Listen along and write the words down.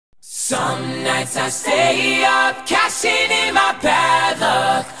Some nights I stay up, cashing in my bad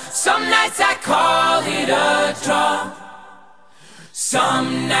luck. Some nights I call it a draw.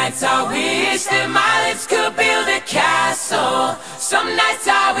 Some nights I wish that my lips could build a castle. Some nights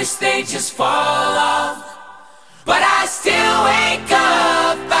I wish they just fall off. But I still wake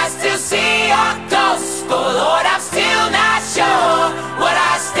up, I still see your ghost. Oh Lord, I'm still not sure what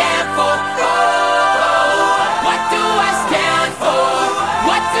I stand for. Oh, what do I stand for?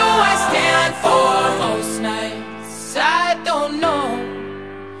 What do I stand for? Most nights I don't know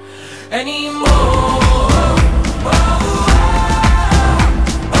anymore.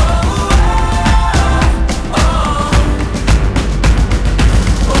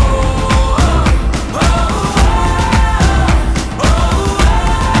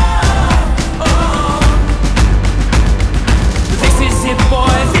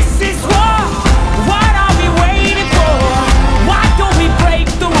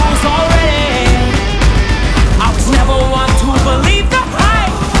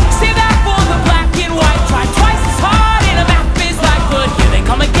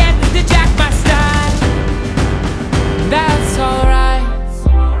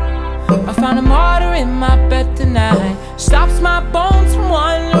 Stops my bones from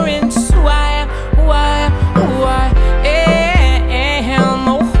wandering just who I am, who I am, who I am.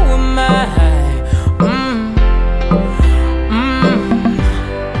 Oh, who am I?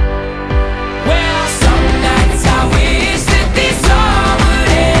 Well, some nights I wish that this all would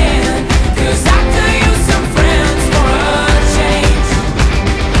end, 'cause I could use some friends for a change.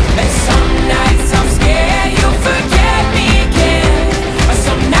 And some nights I'm scared you'll forget me again, but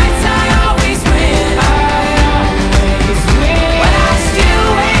some nights I always win.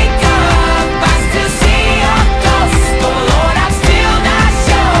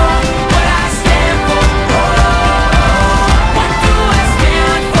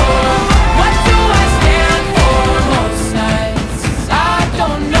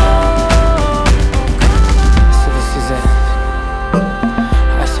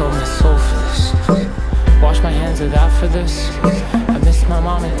 For this, I miss my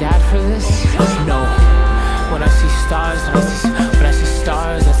mom and dad for this. No, when I see stars, when I see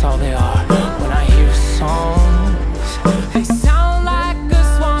stars, that's all they are. When I hear songs, they sound like a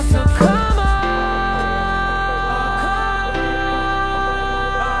swan. So come on,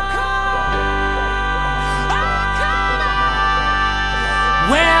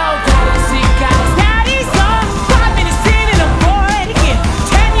 well, don't see guys, daddy's on 5 minutes in and I'm bored again.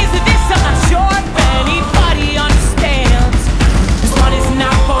 10 years of this, I'm not sure if anybody understands. This one is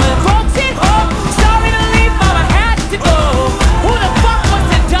not for the folks at home. Sorry to leave, mama had to go. Who the fuck wants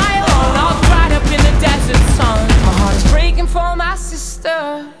to die alone, all dried up in the desert sun? My heart is breaking for my sister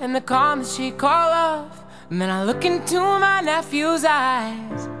and the calm that she called off. And then I look into my nephew's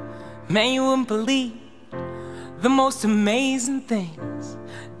eyes. Man, you wouldn't believe the most amazing things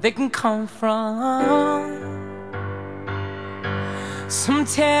that can come from some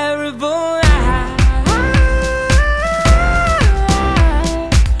terrible night.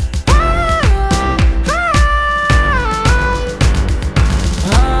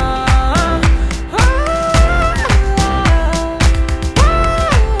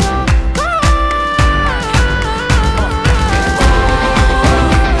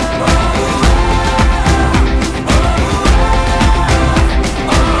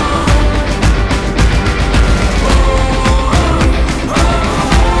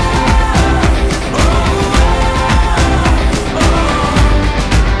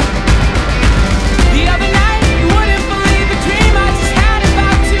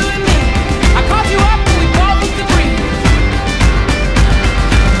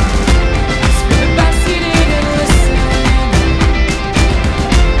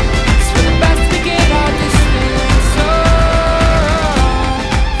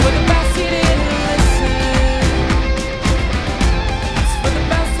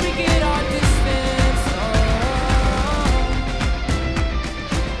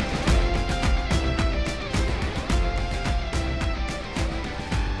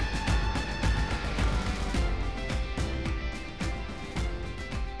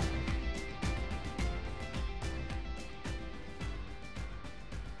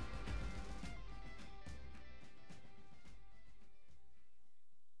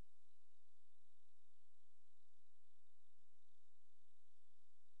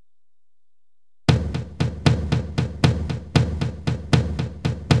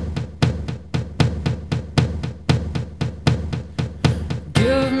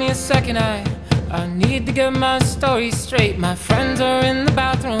 A second, I need to get my story straight. My friends are in the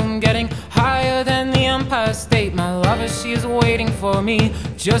bathroom getting high. higher than the Empire State. My lover, she is waiting for me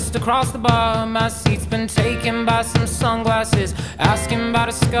just across the bar. My seat's been taken by some sunglasses, asking about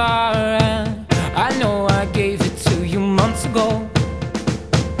a scar. And I know I gave it to you months ago.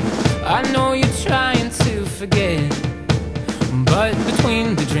 I know you're trying to forget, but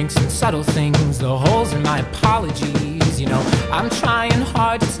between the drinks and subtle things, the holes in my apologies, you know, I'm trying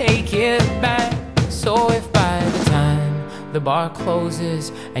hard to take it back. So if by the time the bar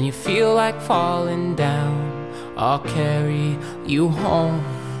closes and you feel like falling down, I'll carry you home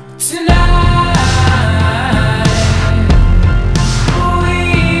tonight.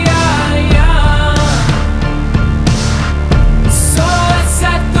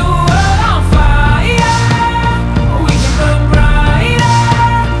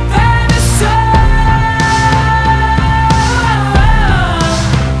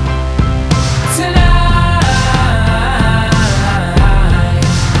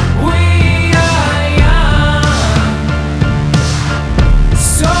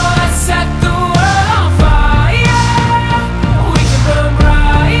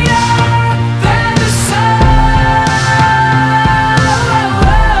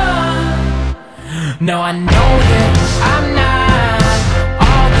 No, I know that I'm not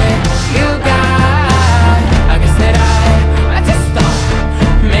all that you got. I guess that I just thought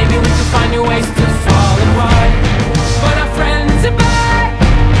maybe we could find new ways to fall apart. But our friends are back,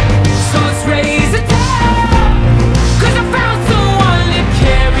 so let's raise a toast, 'cause I found someone to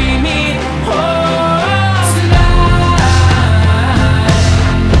carry me home tonight.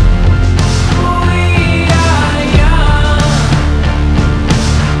 We are young,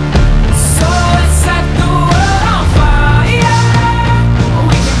 so let's set the world on fire.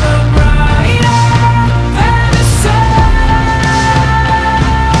 We can burn brighter than the sun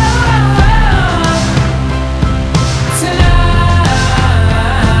tonight.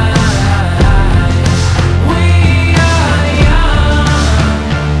 We are young,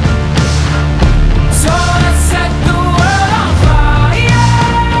 so let's set the world on fire.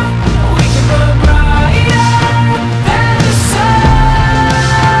 We can burn brighter than the sun.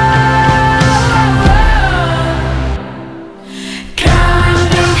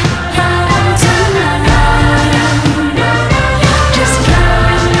 Coming home tonight. Just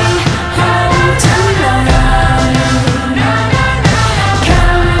coming home tonight.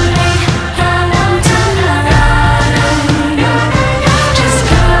 Coming home tonight. Just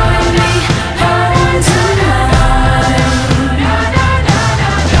coming home tonight.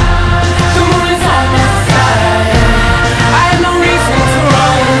 The moon is on my side, I have no reason to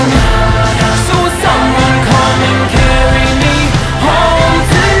run. So will someone come and carry me home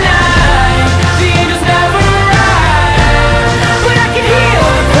tonight? The angels never arrive, but I can hear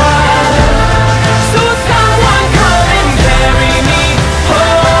the choir. So will someone come and carry me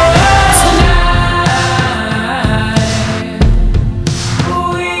home tonight?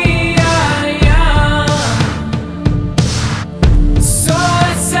 We are young, so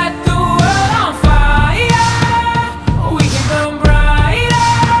let's set the world on fire. We can burn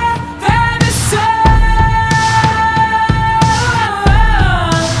brighter than the sun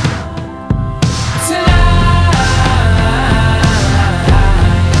tonight.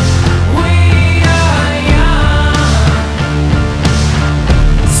 We are young,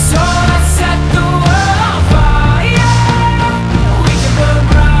 so let's set the world on fire. We can burn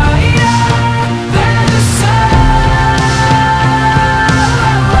brighter than the sun.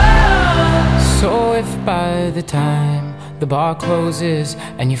 So if by the time the bar closes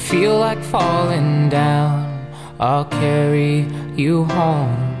and you feel like falling down, I'll carry you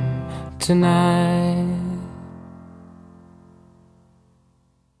home tonight.